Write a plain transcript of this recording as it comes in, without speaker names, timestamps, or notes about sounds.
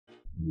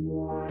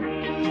Yo,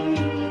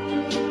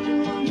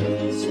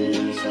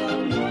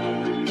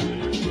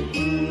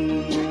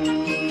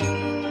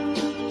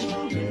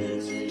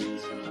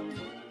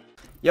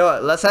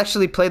 let's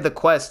actually play the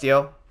quest,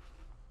 yo.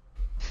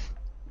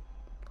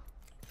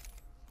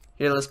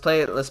 Here, let's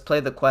play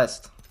the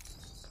quest.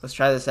 Let's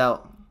try this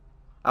out.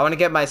 I want to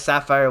get my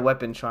sapphire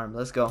weapon charm.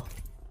 Let's go.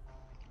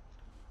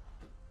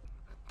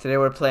 Today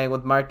we're playing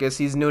with Marcus.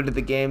 He's new to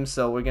the game,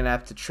 so we're gonna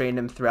have to train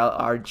him throughout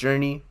our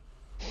journey.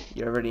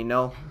 You already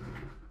know.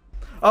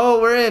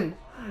 Oh, we're in.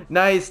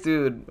 Nice,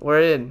 dude.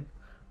 We're in.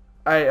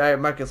 All right,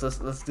 Marcus.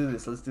 Let's do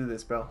this. Let's do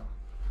this, bro.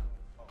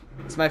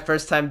 It's my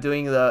first time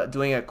doing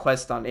a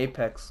quest on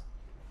Apex.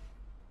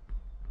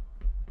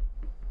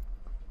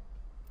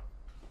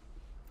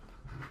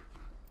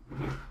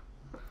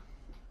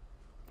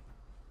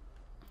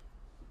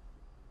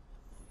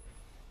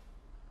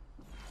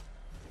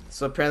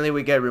 So apparently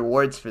we get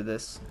rewards for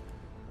this.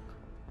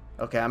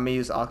 Okay, I'm gonna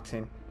use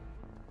Octane.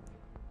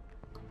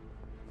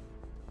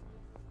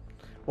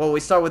 Well,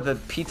 we start with the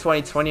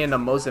P2020 and a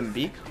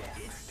Mozambique.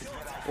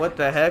 What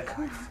the heck?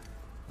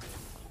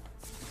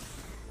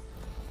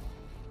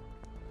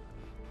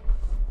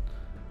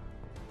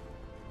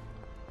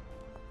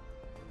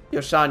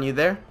 Yo, Sean, you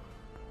there?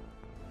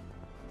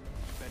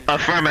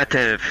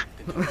 Affirmative.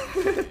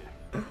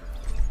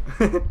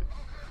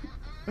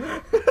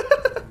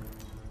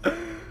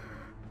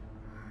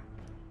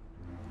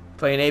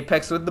 Playing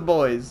Apex with the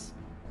boys.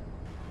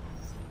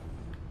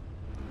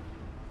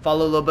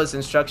 Follow Loba's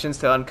instructions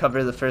to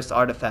uncover the first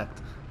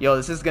artifact. Yo,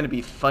 this is gonna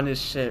be fun as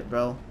shit,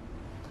 bro.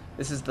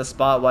 This is the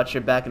spot. Watch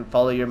your back and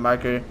follow your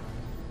marker.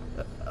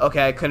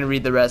 Okay, I couldn't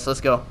read the rest. Let's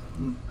go.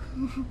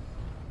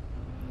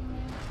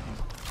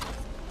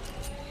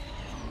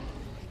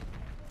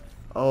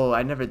 Oh,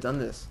 I never done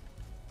this.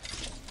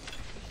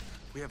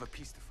 We have a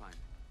piece to find.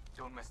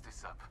 Don't mess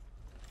this up.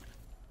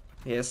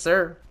 Yes,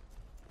 sir.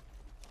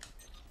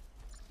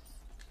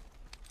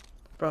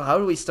 Bro, how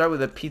do we start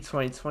with a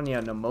P2020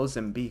 on a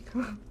Mozambique?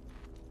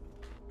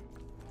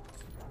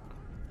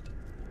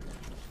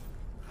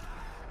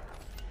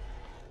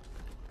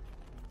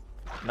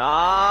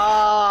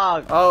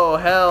 Nah. Oh,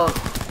 hell.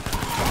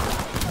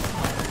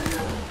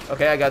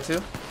 Okay, I got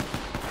two.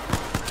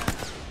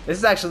 This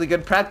is actually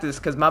good practice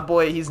because my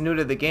boy, he's new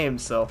to the game,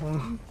 so.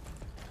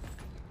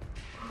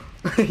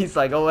 He's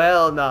like, oh,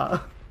 hell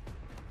nah.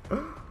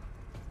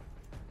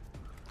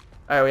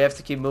 Alright, we have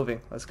to keep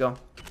moving. Let's go.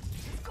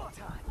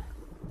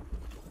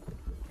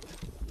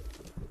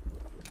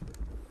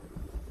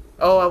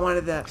 Oh, I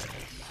wanted that.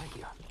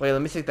 Wait,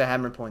 let me take the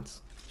hammer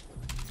points.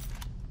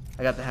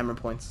 I got the hammer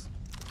points.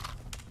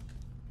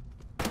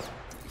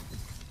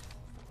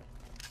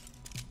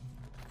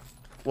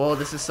 Whoa,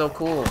 this is so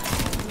cool.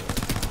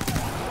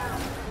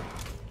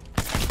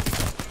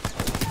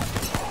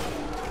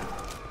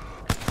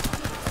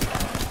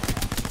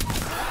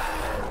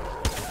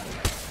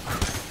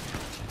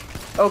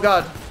 Oh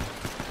god.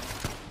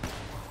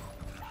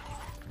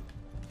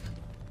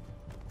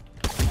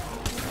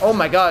 Oh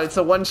my god, it's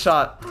a one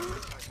shot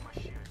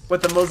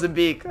with the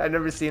Mozambique. I've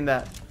never seen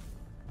that.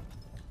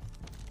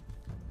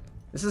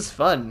 This is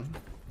fun.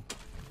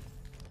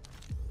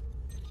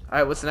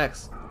 Alright, what's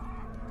next?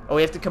 Oh,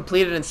 we have to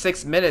complete it in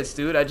 6 minutes,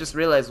 dude. I just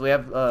realized we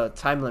have a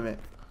time limit.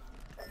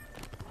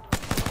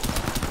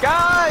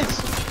 Guys!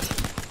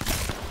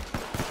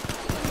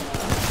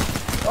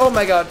 Oh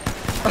my god.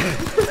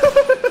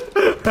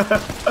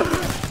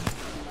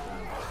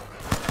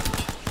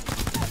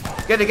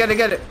 Get it, get it,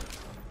 get it.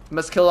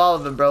 Must kill all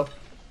of them, bro.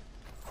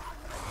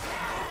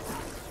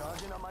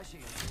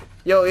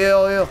 Yo,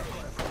 yo, yo.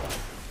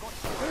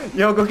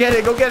 Yo, go get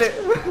it, go get it.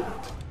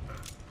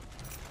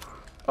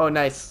 Oh,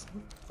 nice.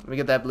 Let me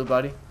get that blue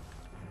body.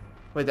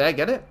 Wait, did I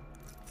get it?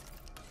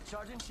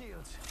 Charging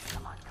shields.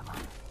 Come on, come on.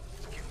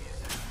 Give me a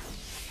second.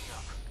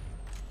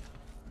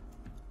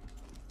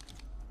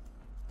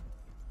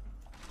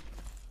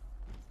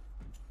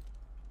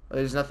 Oh,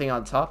 there's nothing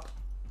on top.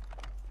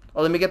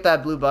 Oh, let me get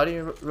that blue body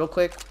real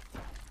quick.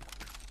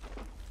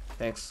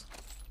 Thanks.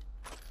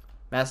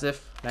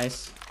 Massive.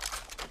 Nice.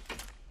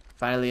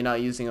 Finally not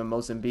using a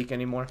Mozambique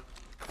anymore.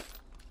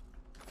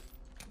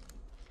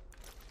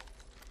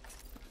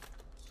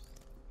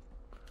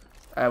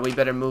 Alright, we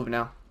better move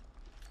now.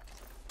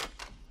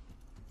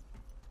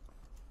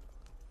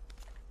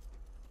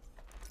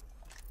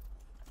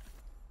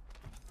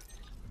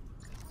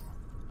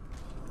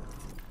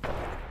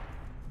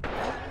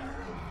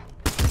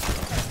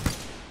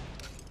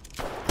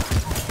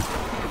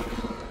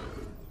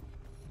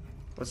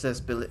 What's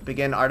this?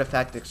 Begin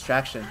artifact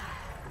extraction.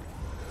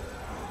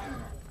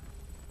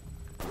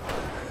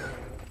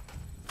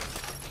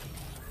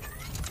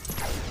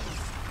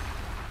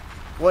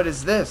 What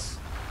is this?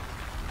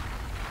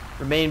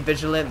 Remain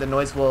vigilant. The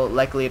noise will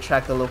likely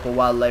attract the local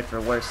wildlife or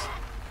worse.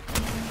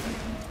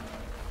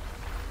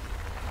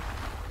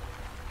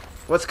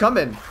 What's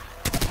coming?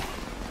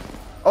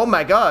 Oh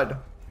my god.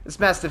 This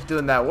Mastiff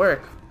doing that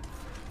work.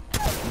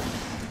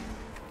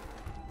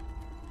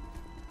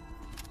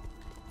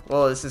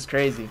 Whoa, this is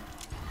crazy.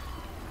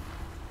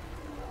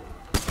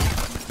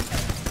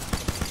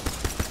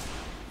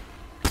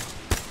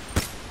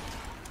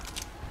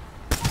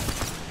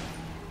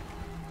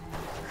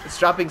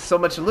 dropping so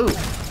much loot.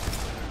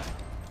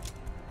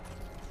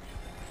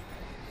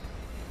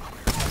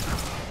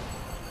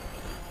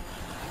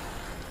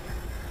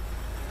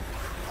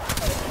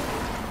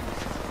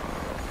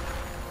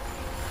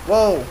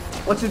 Whoa,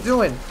 what's it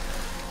doing?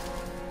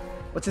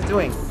 What's it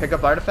doing? Pick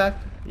up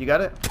artifact? You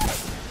got it?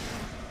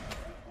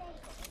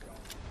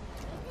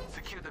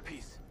 Secure the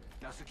piece.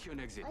 Now secure an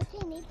exit. Are you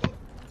playing Apex?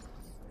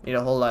 Need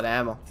a whole lot of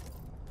ammo.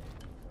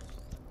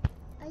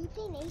 Are you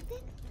playing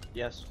Apex?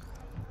 Yes.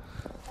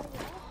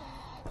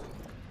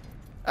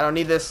 I don't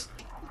need this.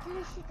 You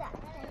can shoot that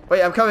thing.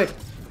 Wait, I'm coming.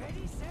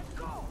 Ready, set,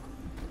 go.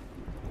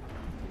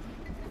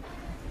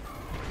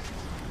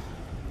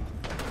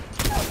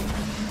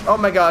 Oh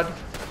my god.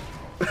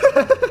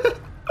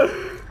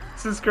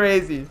 This is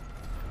crazy.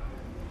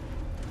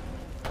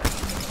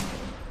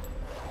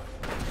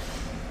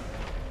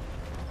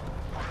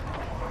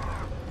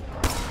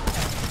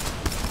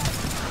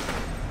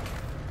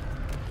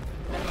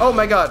 Oh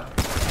my god.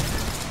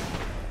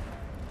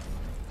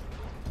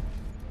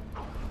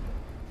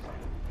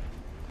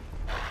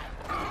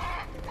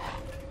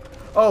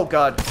 Oh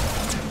god.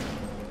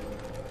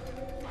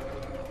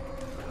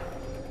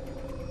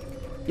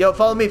 Yo,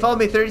 follow me,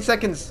 30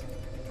 seconds.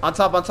 On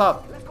top, on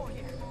top. Let's go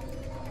here.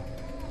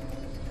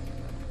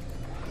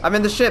 I'm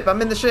in the ship,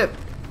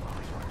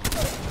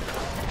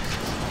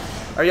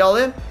 Are y'all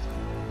in?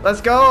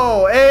 Let's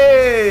go,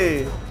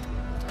 hey!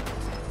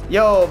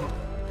 Yo,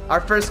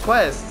 our first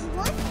quest. You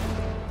won?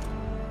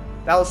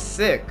 That was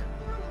sick.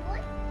 You won?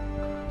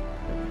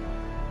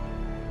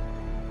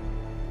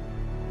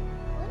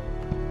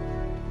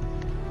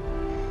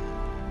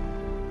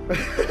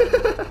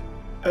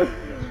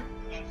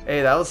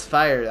 Hey, that was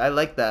fire. I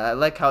like that. I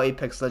like how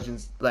Apex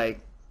Legends,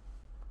 like,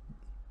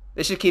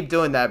 they should keep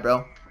doing that,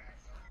 bro.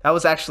 That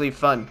was actually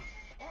fun.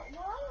 No,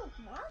 I was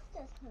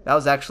Master. That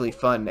was actually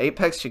fun.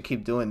 Apex should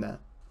keep doing that.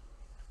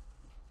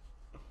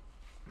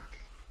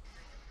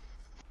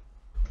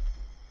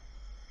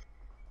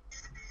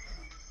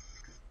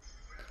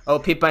 Oh,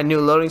 peep my new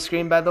loading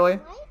screen, by the way.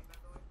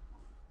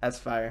 That's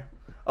fire.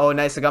 Oh,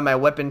 nice. I got my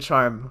weapon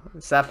charm.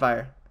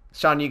 Sapphire.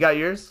 Sean, you got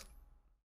yours?